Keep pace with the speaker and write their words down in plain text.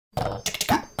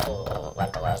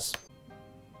collectibles.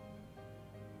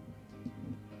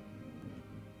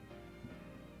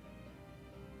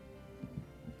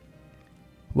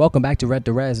 Welcome back to Red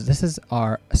Derez. This is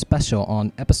our special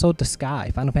on episode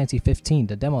Duscae, Final Fantasy 15,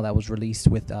 the demo that was released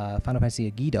with Final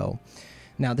Fantasy Agido.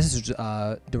 Now, this is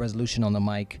Derezzolution on the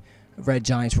mic. Red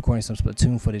Giant's recording some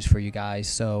Splatoon footage for you guys,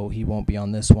 so he won't be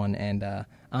on this one. And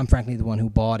I'm frankly the one who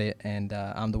bought it, and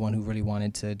I'm the one who really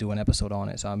wanted to do an episode on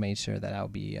it, so I made sure that I'll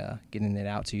be getting it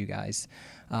out to you guys.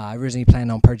 I originally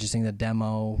planned on purchasing the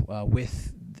demo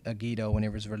with Agido when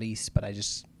it was released, but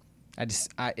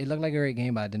it looked like a great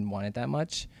game, but I didn't want it that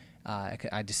much. I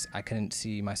couldn't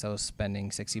see myself spending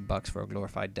 $60 for a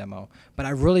glorified demo, but I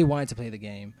really wanted to play the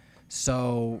game.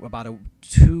 So about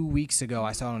 2 weeks ago,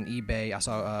 I saw it on eBay. I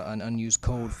saw an unused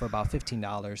code for about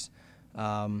 $15.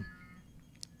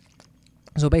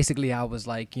 So basically, I was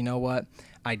like, you know what?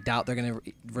 I doubt they're gonna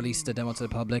release the demo to the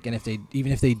public, and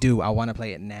even if they do, I want to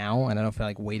play it now, and I don't feel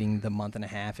like waiting the month and a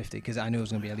half because I knew it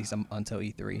was gonna be at least until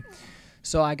E3.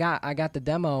 So I got the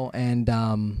demo, and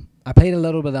I played a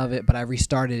little bit of it, but I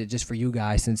restarted it just for you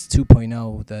guys since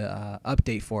 2.0, the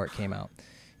update for it came out.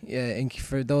 And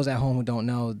for those at home who don't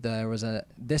know,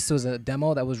 this was a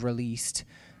demo that was released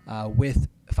with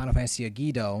Final Fantasy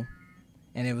Agido,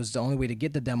 and it was the only way to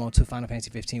get the demo to Final Fantasy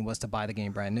 15 was to buy the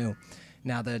game brand new.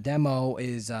 Now the demo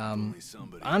is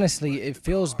honestly, it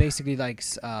feels basically like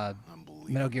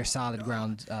Metal Gear Solid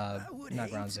Ground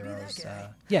Zeroes.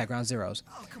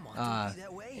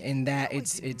 In that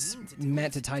it's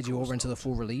meant to tide you over until the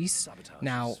full release.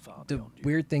 Now the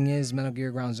weird thing is, Metal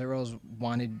Gear Ground Zeroes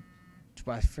wanted,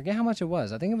 I forget how much it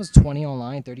was. I think it was 20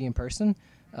 online, 30 in person.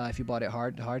 If you bought it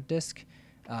hard disc,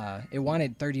 it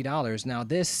wanted $30. Now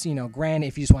this, granted,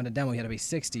 if you just wanted a demo, you had to pay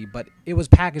 $60. But it was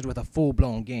packaged with a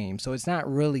full-blown game, so it's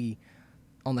not really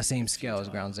on the same scale as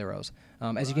Ground Zeroes.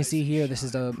 As you can see here, this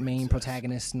is the main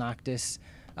protagonist, Noctis.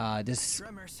 This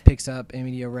picks up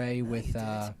Emilia Ray with,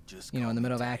 in the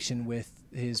middle of action with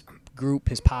his group,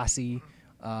 his posse,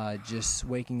 just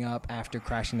waking up after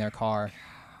crashing their car.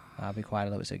 I'll be quiet a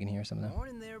little bit so you can hear some of them.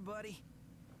 Morning there, buddy.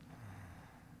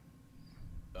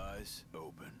 Eyes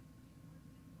open.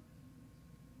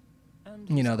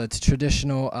 The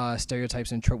traditional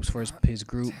stereotypes and tropes for his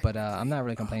group, but I'm not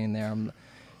really complaining there.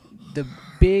 The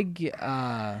big,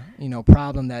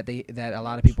 problem that a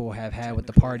lot of people have had with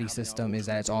the party system is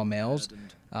that it's all males.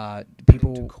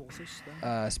 People,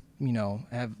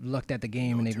 have looked at the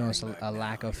game and they've noticed a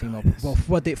lack of female. Well,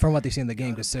 from what they've seen in the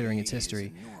game, considering its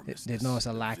history, they've noticed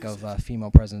a lack of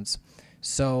female presence.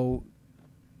 So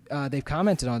they've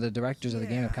commented on, the directors of the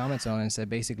game have commented on it and said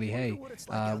basically, hey,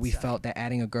 we felt that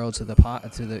adding a girl to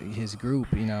his group,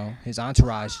 his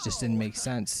entourage, just didn't make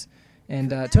sense. And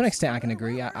to an extent, I can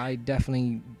agree. I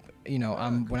definitely,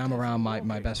 when I'm around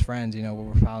my best friends, when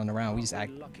we're prowling around, we just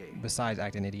act, besides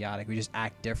acting idiotic, we just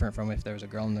act different from if there was a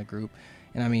girl in the group.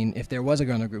 And I mean, if there was a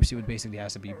girl in the group, she would basically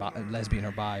have to be lesbian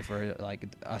or bi for like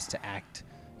us to act,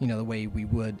 the way we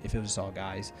would if it was all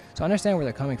guys. So I understand where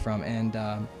they're coming from,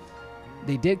 and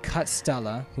they did cut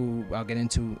Stella, who I'll get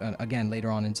into again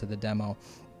later on into the demo.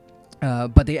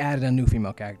 But they added a new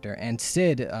female character, and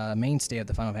Sid, mainstay of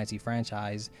the Final Fantasy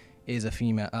franchise, is a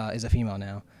female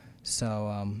now.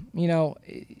 So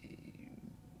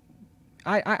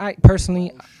I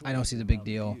personally, I don't see the big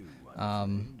deal.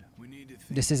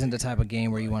 This isn't the type of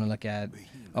game where you want to look at,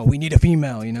 oh, we need a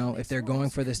female. If they're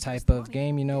going for this type of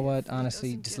game, you know what?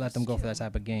 Honestly, just let them go for that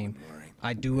type of game.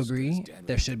 I do agree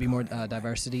there should be more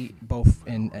diversity, both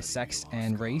in sex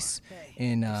and race,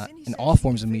 in all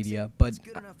forms of media. But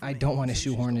I don't want to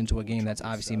shoehorn into a game that's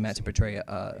obviously meant to portray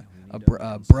a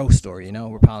bro story.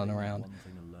 We're piling around.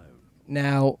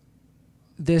 Now,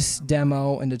 this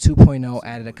demo in the 2.0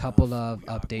 added a couple of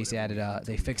updates.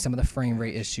 They fixed some of the frame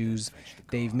rate issues.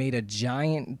 They've made a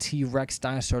giant T-Rex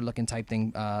dinosaur-looking type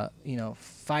thing,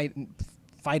 fightable,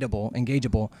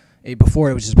 engageable. Before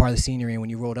it was just part of the scenery, and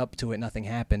when you rode up to it, nothing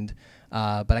happened.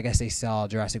 But I guess they saw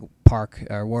Jurassic Park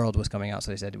or World was coming out, so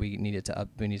they said we need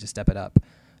to step it up.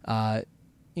 I'm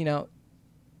going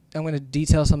to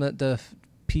detail some of the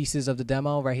pieces of the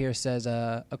demo. Right here it says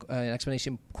an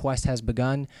explanation quest has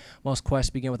begun. Most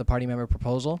quests begin with a party member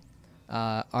proposal.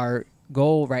 Our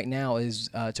goal right now is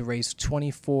to raise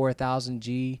 24,000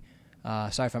 G.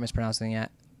 Sorry if I'm mispronouncing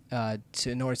that.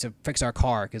 In order to fix our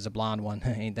car, because the blonde one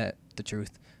ain't that the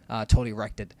truth. Totally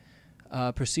wrecked it.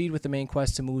 Proceed with the main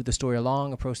quest to move the story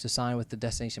along. Approach the sign with the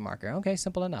destination marker. Okay,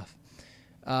 simple enough.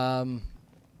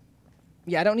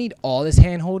 Yeah, I don't need all this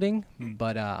hand-holding,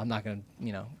 but I'm not going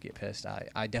to, get pissed.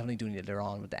 I definitely do need it later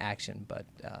on with the action, but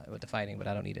with the fighting, but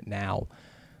I don't need it now.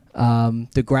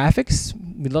 The graphics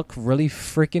look really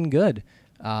freaking good.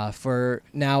 For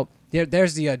now,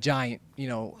 there's the giant,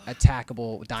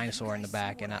 attackable dinosaur in the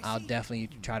back, and I'll definitely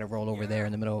try to roll over there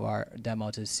in the middle of our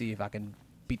demo to see if I can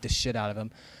beat the shit out of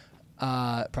him.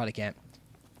 Probably can't.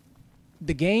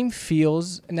 The game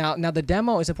feels now the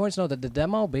demo. It's important to know that the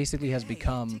demo basically has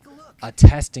become a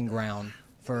testing ground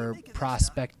for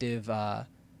prospective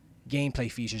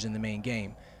gameplay features in the main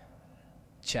game.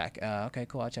 Check. Okay,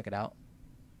 cool. I'll check it out.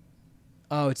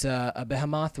 Oh, it's a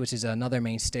Behemoth, which is another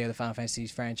mainstay of the Final Fantasy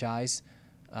franchise.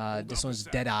 This one's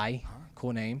Deadeye.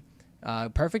 Cool name.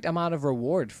 Perfect amount of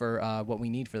reward for what we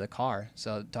need for the car.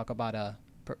 So talk about a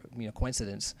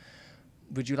coincidence.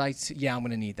 Would you like to? Yeah, I'm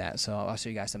going to need that. So I'll show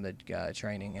you guys some of the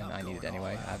training, and I need it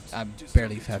anyway. I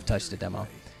barely have touched the demo.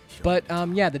 But,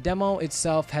 yeah, the demo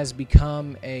itself has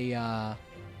become a...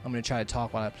 I'm going to try to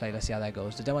talk while I play. Let's see how that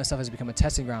goes. The demo itself has become a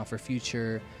testing ground for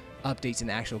future updates in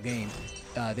the actual game.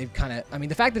 They've kind of... I mean,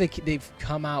 the fact that they've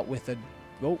come out with a...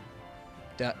 Oh.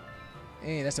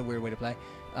 That's a weird way to play.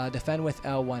 Defend with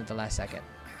L1 at the last second.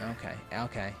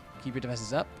 Okay. Keep your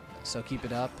defenses up. So keep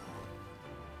it up.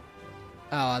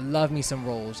 Oh, I love me some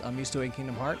rolls. I'm used to it in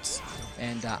Kingdom Hearts,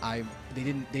 and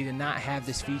they did not have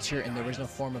this feature in the original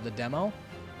form of the demo,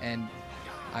 and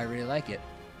I really like it.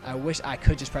 I wish I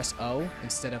could just press O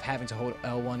instead of having to hold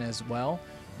L1 as well,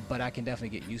 but I can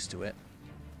definitely get used to it.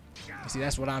 See,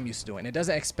 that's what I'm used to doing. It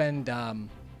doesn't expend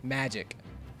magic,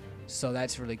 so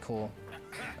that's really cool.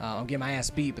 I'm getting my ass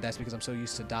beat, but that's because I'm so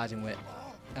used to dodging with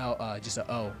just an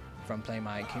O from playing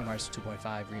my Kingdom Hearts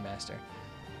 2.5 remaster.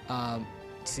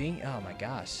 See? Oh my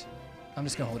gosh. I'm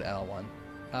just gonna hold L1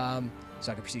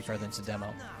 so I can proceed further into the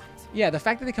demo. Yeah, the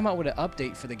fact that they come out with an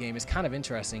update for the game is kind of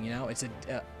interesting.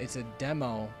 It's a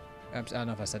demo. I don't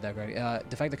know if I said that correctly.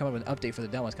 The fact they come out with an update for the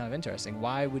demo is kind of interesting.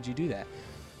 Why would you do that?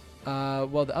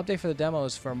 Well, the update for the demo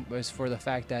is for the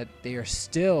fact that they are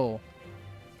still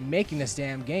making this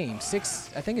damn game.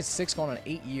 I think it's 6 going on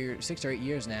 8 years, 6 or 8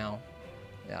 years now.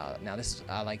 Now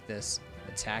I like this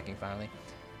attacking finally.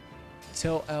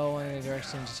 Tilt L1 in a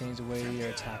direction to change the way your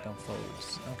attack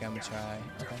unfolds. Okay, I'm gonna try.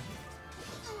 Okay.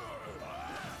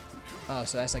 Oh,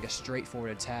 so that's like a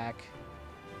straightforward attack.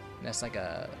 And that's like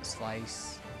a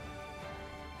slice.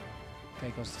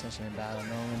 Pay close attention in battle.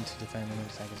 Knowing to defend and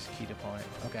attack is a key opponent.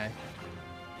 Okay.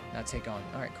 Now take on.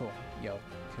 Alright, cool. Yo,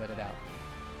 cut it out.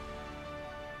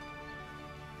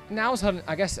 Now I was holding,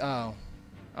 I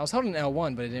was holding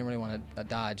L1, but I didn't really want to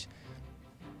dodge.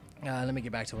 Let me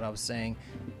get back to what I was saying.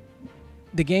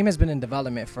 The game has been in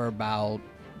development for about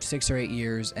 6 or 8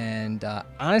 years, and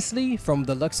honestly, from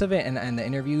the looks of it and the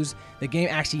interviews, the game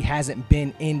actually hasn't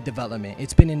been in development.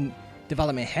 It's been in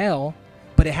development hell,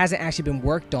 but it hasn't actually been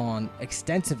worked on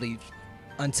extensively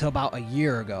until about a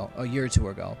year or two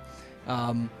ago.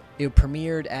 It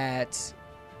premiered at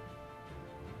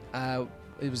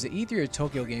it was the E3 or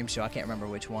Tokyo Game Show. I can't remember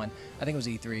which one. I think it was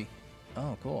E3.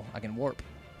 Oh, cool. I can warp.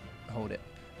 Hold it.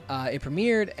 It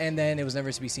premiered, and then it was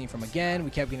never to be seen from again. We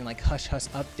kept getting like hush-hush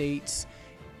updates,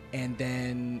 and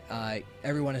then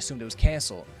everyone assumed it was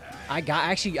canceled. I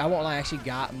won't lie, I actually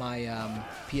got my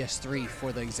PS3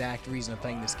 for the exact reason of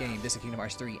playing this game, this is Kingdom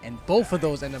Hearts 3, and both of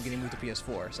those ended up getting moved to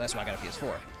PS4, so that's why I got a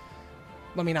PS4.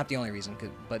 I mean, not the only reason,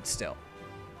 but still.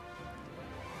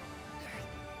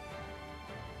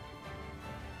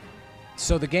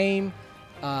 So the game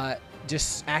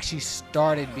just actually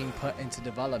started being put into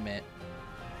development.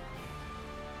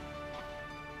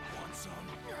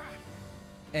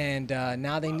 And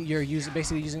now you're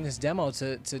basically using this demo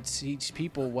to teach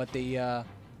people what they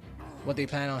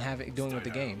plan on doing with the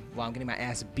game. While I'm getting my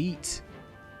ass beat,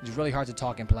 it's really hard to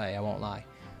talk and play. I won't lie.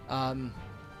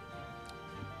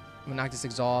 When Noctis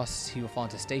exhausts, he will fall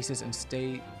into stasis and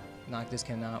state. Noctis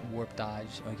cannot warp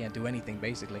dodge, or he can't do anything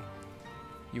basically.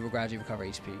 You will gradually recover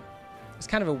HP. It's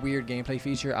kind of a weird gameplay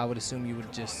feature. I would assume you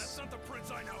would just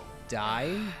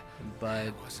die,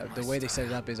 but the way they set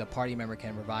it up is a party member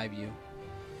can revive you,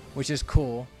 which is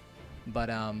cool, but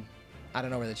I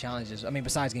don't know where the challenge is. I mean,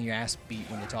 besides getting your ass beat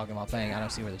when you're talking about playing, I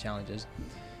don't see where the challenge is.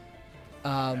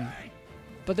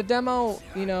 But the demo,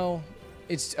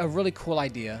 it's a really cool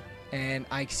idea, and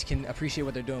I can appreciate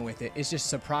what they're doing with it. It's just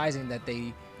surprising that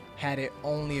they had it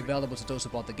only available to those who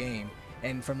bought the game,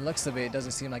 and from the looks of it, it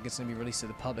doesn't seem like it's going to be released to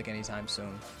the public anytime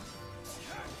soon.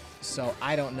 So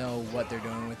I don't know what they're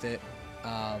doing with it,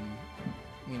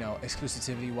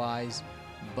 exclusivity-wise,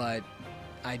 but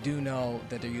I do know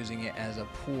that they're using it as a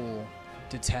pool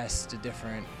to test the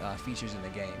different features in the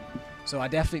game. So I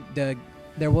definitely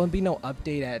there will be no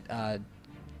update at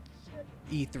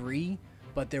E3,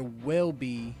 but there will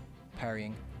be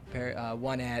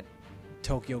one at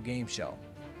Tokyo Game Show,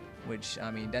 which I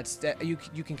mean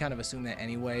you can kind of assume that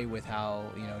anyway with how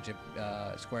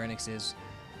Square Enix is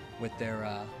with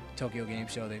their Tokyo Game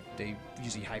Show, they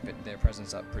usually hype their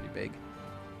presence up pretty big.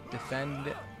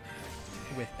 Defend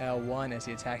with L1 as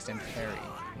he attacks and parry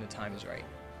when the time is right.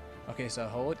 Okay, so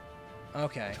hold.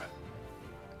 Okay.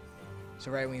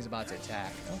 So right when he's about to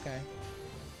attack. Okay.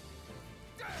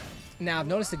 Now I've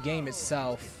noticed the game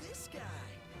itself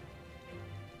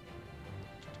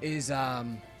is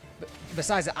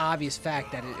besides the obvious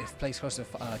fact that it plays close to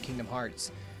Kingdom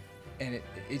Hearts, and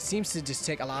it seems to just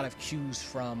take a lot of cues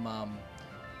from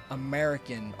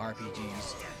American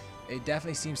RPGs. It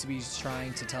definitely seems to be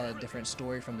trying to tell a different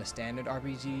story from the standard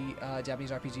RPG,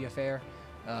 Japanese RPG affair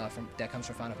that comes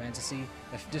from Final Fantasy.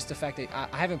 Just the fact that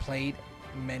I haven't played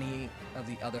many of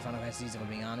the other Final Fantasies, if I'm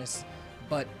being honest,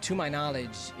 but to my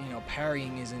knowledge, you know,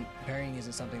 parrying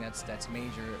isn't something that's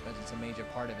major. It's a major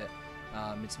part of it.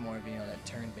 It's more of, you know, that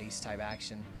turn-based type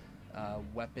action.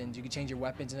 Weapons, you can change your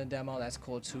weapons in a demo. That's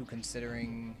cool too,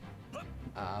 considering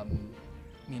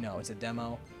you know, it's a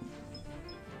demo.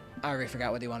 I already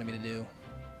forgot what they wanted me to do.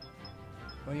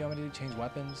 What do you want me to do? Change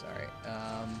weapons? Alright.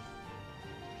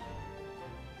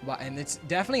 Well, and it's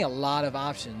definitely a lot of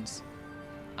options.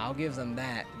 I'll give them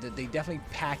that. They definitely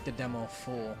packed the demo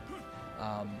full.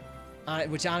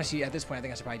 Which honestly, at this point, I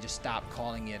think I should probably just stop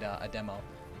calling it a demo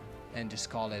and just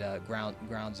call it Ground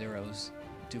Zeroes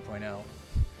 2.0.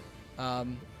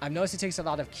 I've noticed it takes a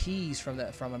lot of keys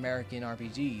from American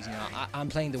RPGs. You know, I'm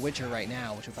playing The Witcher right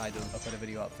now, which I'll put a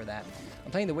video up for that.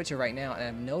 I'm playing The Witcher right now, and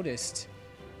I've noticed.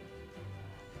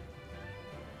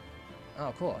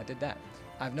 Oh, cool! I did that.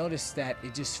 I've noticed that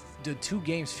the two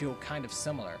games feel kind of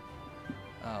similar.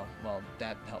 Oh, well,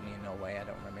 that helped me in no way. I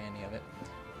don't remember any of it.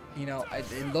 You know,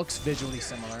 it looks visually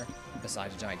similar,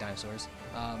 besides the giant dinosaurs.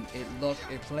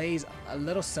 It plays a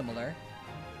little similar,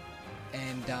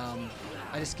 and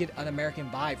I just get an American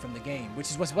vibe from the game,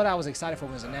 which is what I was excited for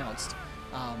when it was announced.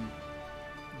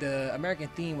 The American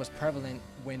theme was prevalent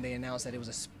when they announced that it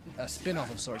was a spin-off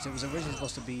of sorts. It was originally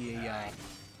supposed to be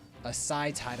a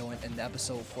side title in the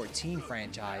episode 14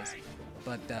 franchise,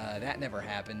 but that never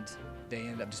happened. They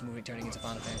ended up just turning into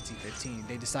Final Fantasy 15.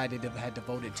 They decided they had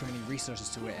devoted too many resources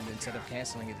to it, and instead of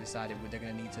canceling it, decided they're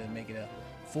going to need to make it a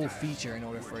full feature in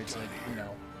order for it to, you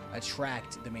know,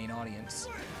 attract the main audience,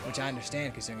 which I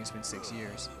understand considering it's been 6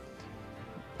 years.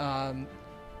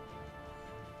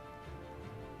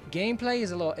 Gameplay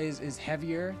is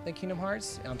heavier than Kingdom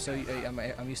Hearts. I'm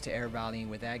used to air volleying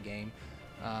with that game.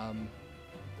 I'm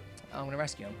gonna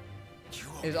rescue him.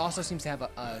 It also seems to have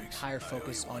a higher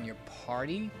focus on your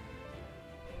party,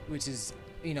 which is,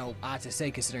 you know, odd to say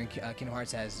considering Kingdom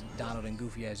Hearts has Donald and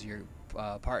Goofy as your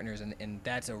partners, and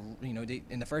that's you know,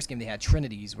 in the first game they had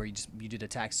trinities where you did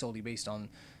attacks solely based on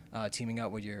teaming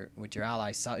up with your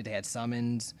allies. They had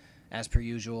summons as per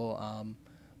usual,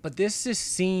 but this just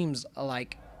seems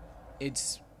like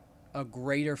it's a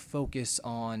greater focus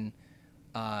on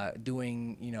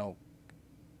doing, you know,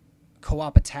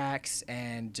 co-op attacks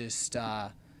and just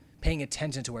paying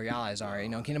attention to where your allies are. You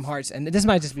know, Kingdom Hearts, and this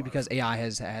might just be because AI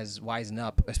has wisened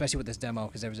up, especially with this demo,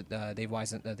 because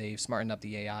they've smartened up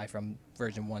the AI from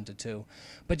version 1 to 2.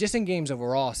 But just in games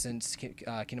overall, since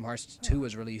Kingdom Hearts 2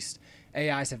 was released,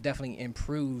 AIs have definitely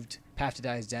improved. Path to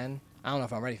Dai's Den. I don't know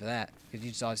if I'm ready for that, because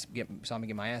you saw me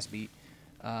get my ass beat.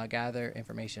 Gather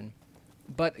information.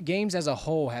 But games as a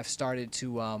whole have started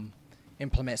to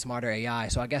implement smarter AI,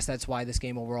 so I guess that's why this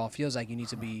game overall feels like you need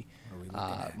to be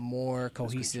more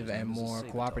cohesive and more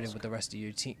cooperative with the rest of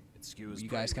your team. You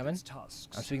guys coming? I'm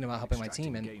speaking about helping my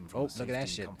team, and oh, look at that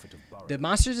shit. The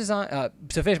monster design.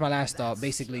 To finish my last thought,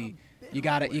 basically, you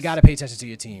gotta pay attention to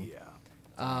your team.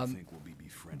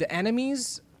 The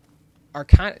enemies are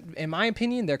in my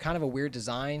opinion, they're kind of a weird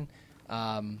design.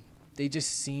 They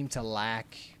just seem to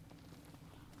lack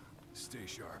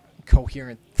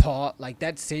coherent thought. Like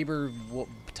that saber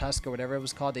tusk or whatever it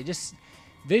was called, they just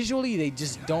visually they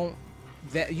just don't.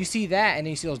 That you see that, and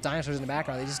then you see those dinosaurs in the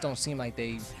background. They just don't seem like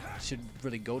they should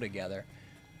really go together.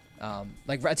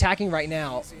 Like attacking right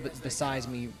now, besides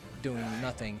me doing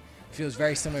nothing, feels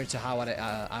very similar to how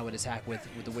I would attack with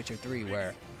The Witcher 3,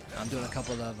 where I'm doing a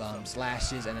couple of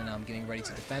slashes, and then I'm getting ready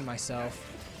to defend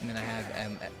myself, and then I have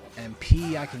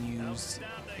MP I can use,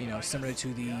 you know, similar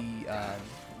to the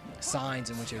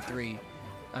signs in Witcher 3.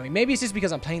 I mean, maybe it's just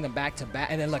because I'm playing them back to back,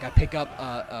 and then look, I pick up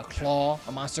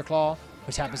a monster claw,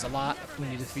 which happens a lot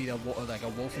when you defeat a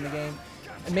wolf in the game.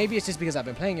 And maybe it's just because I've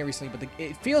been playing it recently, but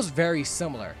it feels very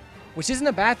similar, which isn't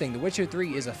a bad thing. The Witcher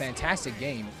 3 is a fantastic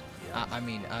game. I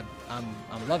mean,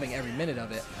 I'm loving every minute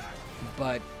of it,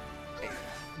 but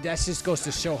that just goes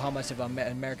to show how much of an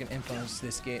American influence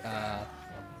this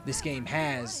game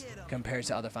has compared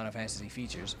to other Final Fantasy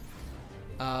features.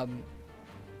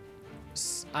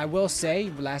 I will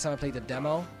say, last time I played the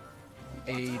demo,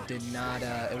 it did not.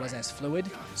 It wasn't as fluid,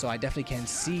 so I definitely can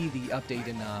see the update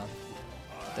in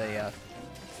the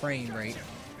frame rate.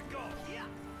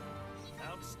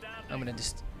 I'm gonna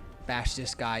just bash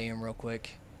this guy in real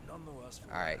quick.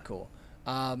 All right, cool.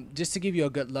 Just to give you a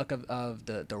good look of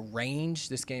the range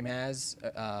this game has,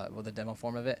 well, the demo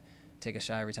form of it. Take a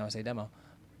shot every time I say demo.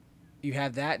 You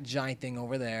have that giant thing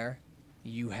over there.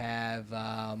 You have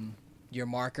your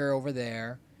marker over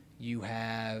there. You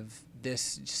have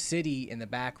this city in the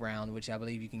background, which I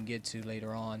believe you can get to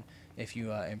later on if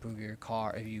you improve your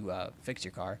car, if you fix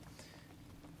your car.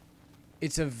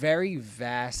 It's a very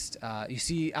vast. You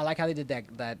see, I like how they did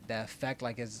that effect,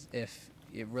 like as if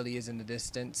it really is in the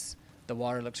distance. The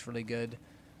water looks really good.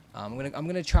 I'm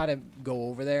gonna try to go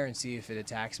over there and see if it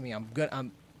attacks me.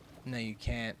 No, you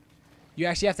can't. You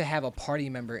actually have to have a party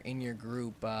member in your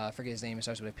group. I forget his name. It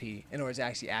starts with a P. In order to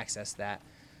actually access that.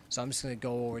 So I'm just gonna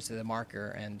go over to the marker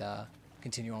and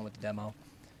continue on with the demo.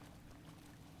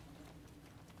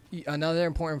 Another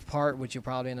important part, which you'll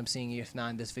probably end up seeing if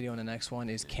not in this video, in the next one,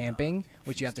 is camping,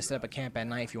 which you have to set up a camp at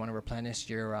night if you want to replenish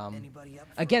your.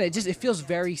 Again, it feels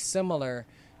very similar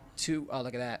to. Oh,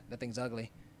 look at that! That thing's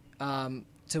ugly.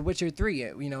 To Witcher 3,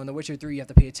 you know, in the Witcher 3, you have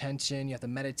to pay attention. You have to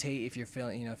meditate if you're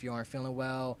feeling, if you aren't feeling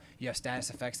well. You have status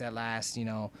effects that last,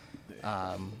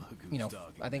 I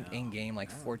think in game like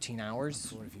 14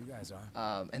 hours.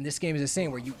 And this game is the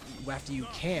same, where you after you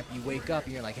camp, you wake up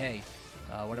and you're like, hey.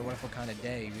 What a wonderful kind of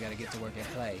day. We got to get to work and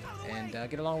play and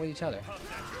get along with each other.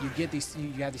 You have these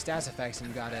stats effects, and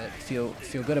you got to feel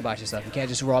good about yourself. You can't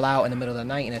just roll out in the middle of the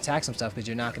night and attack some stuff because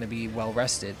you're not going to be well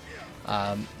rested.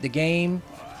 The game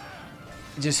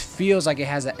just feels like it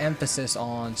has an emphasis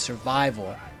on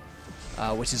survival,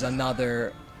 which is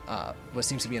another what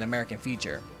seems to be an American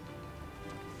feature.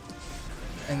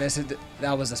 And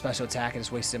that was a special attack. I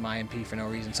just wasted my MP for no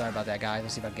reason. Sorry about that, guys.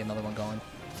 Let's see if I can get another one going.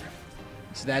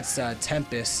 So that's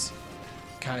Tempest.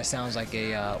 Kind of sounds like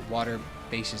a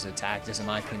water-based attack, just in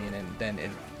my opinion, and then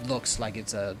it looks like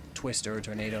it's a twist or a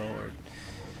tornado,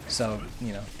 so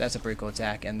that's a pretty cool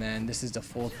attack. And then this is the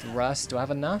full thrust. Do I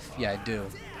have enough? Yeah, I do.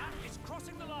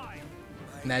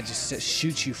 And that just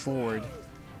shoots you forward,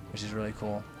 which is really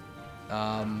cool.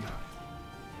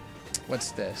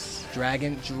 What's this?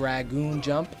 Dragoon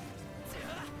jump.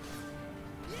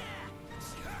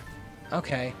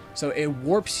 Okay, so it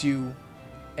warps you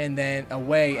and then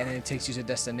away, and then it takes you to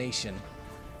destination.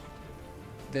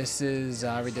 This is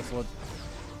very difficult.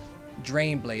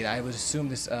 Drain Blade. I would assume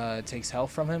this takes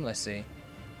health from him. Let's see.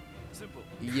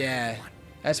 Yeah,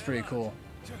 that's pretty cool.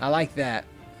 I like that.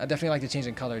 I definitely like the change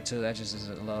in color too. That just is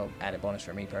a little added bonus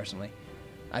for me personally.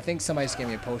 I think somebody just gave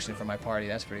me a potion for my party.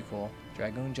 That's pretty cool.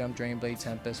 Dragoon Jump, Drain Blade,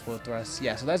 Tempest, Full Thrust.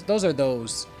 Yeah, so those are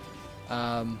those.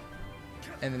 And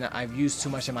then I've used too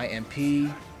much of my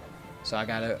MP. So I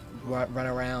gotta run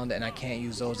around, and I can't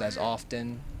use those as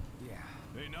often.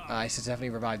 I should definitely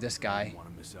revive this guy.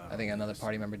 I think another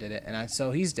party member did it, and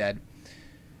so he's dead.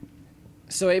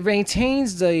 So it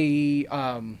maintains the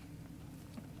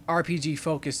RPG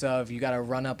focus of you gotta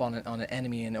run up on an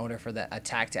enemy in order for the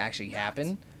attack to actually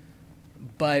happen.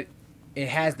 But it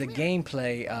has the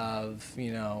gameplay of,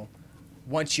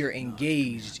 once you're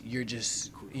engaged, you're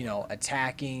just,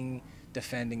 attacking,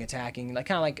 defending, attacking, like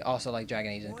kind of like also like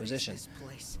Dragon Age Inquisition.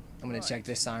 I'm gonna check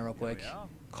this sign real quick.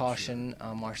 Caution,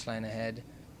 marshland ahead.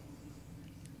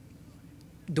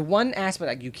 The one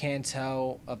aspect you can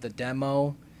tell of the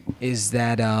demo is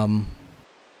that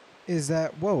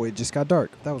whoa, it just got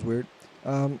dark. That was weird.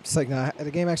 It's like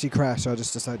the game actually crashed, so I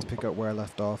just decided to pick up where I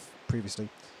left off previously.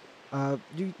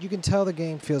 You can tell the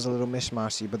game feels a little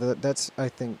mishmashy, but that's I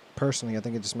think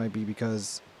it just might be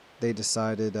because they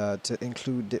decided to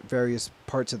include various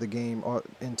parts of the game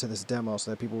into this demo so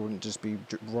that people wouldn't just be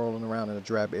rolling around in a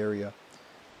drab area.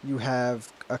 You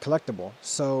have a collectible.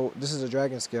 So this is a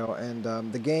dragon scale, and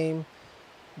the game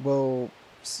will,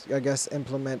 I guess,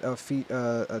 implement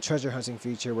a treasure hunting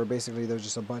feature where basically there's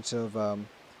just a bunch of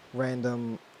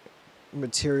random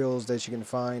materials that you can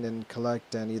find and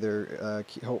collect and either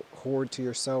hoard to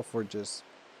yourself or just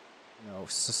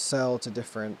sell to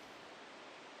different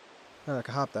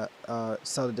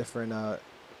sell to different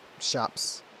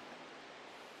shops.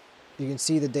 You can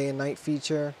see the day and night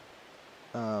feature.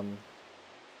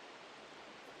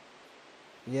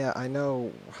 Yeah, I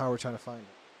know how we're trying to find it.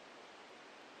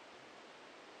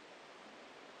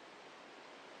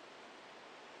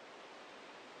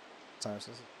 I'm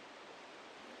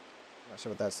not sure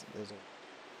what that's.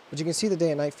 But you can see the day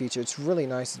and night feature. It's really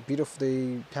nice. It's beautiful.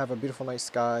 They have a beautiful night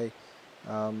sky.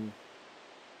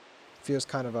 Feels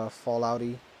kind of a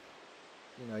Fallouty.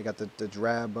 You got the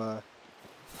drab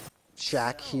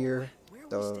shack here,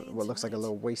 what looks like a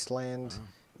little wasteland,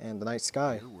 and the night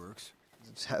sky.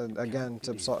 Again,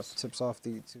 tips off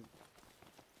the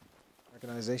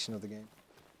organization of the game.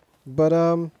 But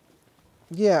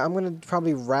yeah, I'm gonna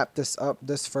probably wrap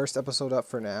this first episode up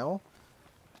for now.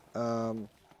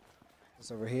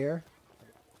 This over here.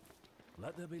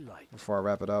 Let there be light. Before I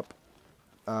wrap it up,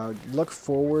 look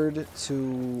forward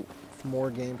to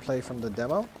more gameplay from the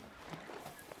demo.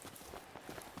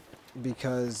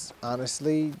 Because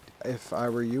honestly, if I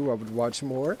were you, I would watch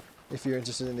more if you're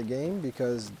interested in the game,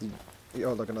 because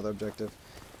oh, look, another objective.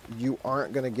 You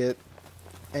aren't gonna get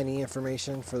any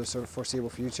information for the sort of foreseeable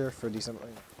future for a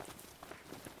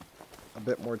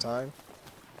bit more time.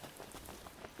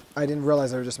 I didn't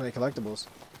realize there were just many collectibles.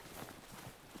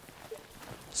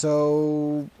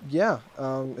 So yeah,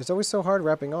 it's always so hard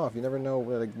wrapping off. You never know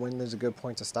when there's a good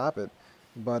point to stop it.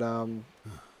 But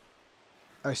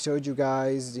I showed you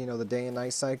guys, the day and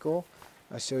night cycle.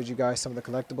 I showed you guys some of the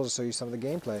collectibles. I showed you some of the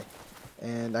gameplay.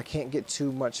 And I can't get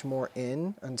too much more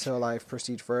in until I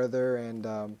proceed further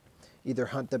and either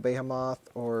hunt the behemoth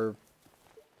or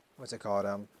what's it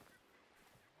called?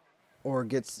 Or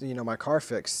get my car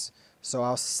fixed. So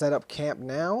I'll set up camp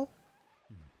now.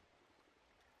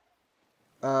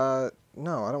 No,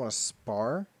 I don't want to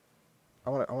spar. I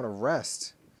want to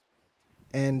rest.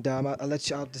 And I'll let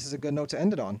you out. This is a good note to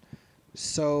end it on.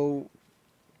 So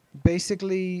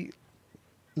basically,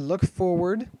 look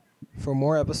forward for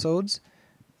more episodes.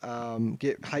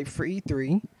 Get hyped for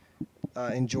E3.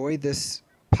 Enjoy this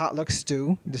potluck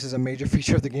stew. This is a major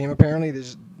feature of the game, apparently.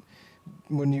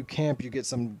 When you camp, you get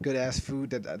some good-ass food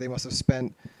that they must have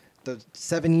spent the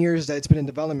 7 years that it's been in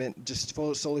development just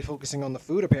solely focusing on the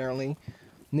food, apparently.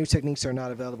 New techniques are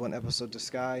not available in episode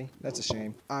Duscae. That's a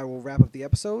shame. I will wrap up the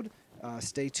episode.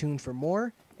 Stay tuned for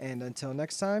more. And until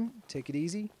next time, take it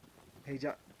easy. Hey,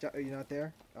 are you not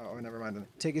there? Oh, never mind.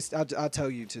 I'll tell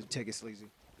you to take it sleazy.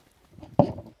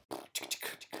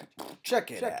 Check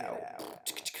it out.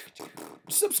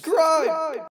 Subscribe.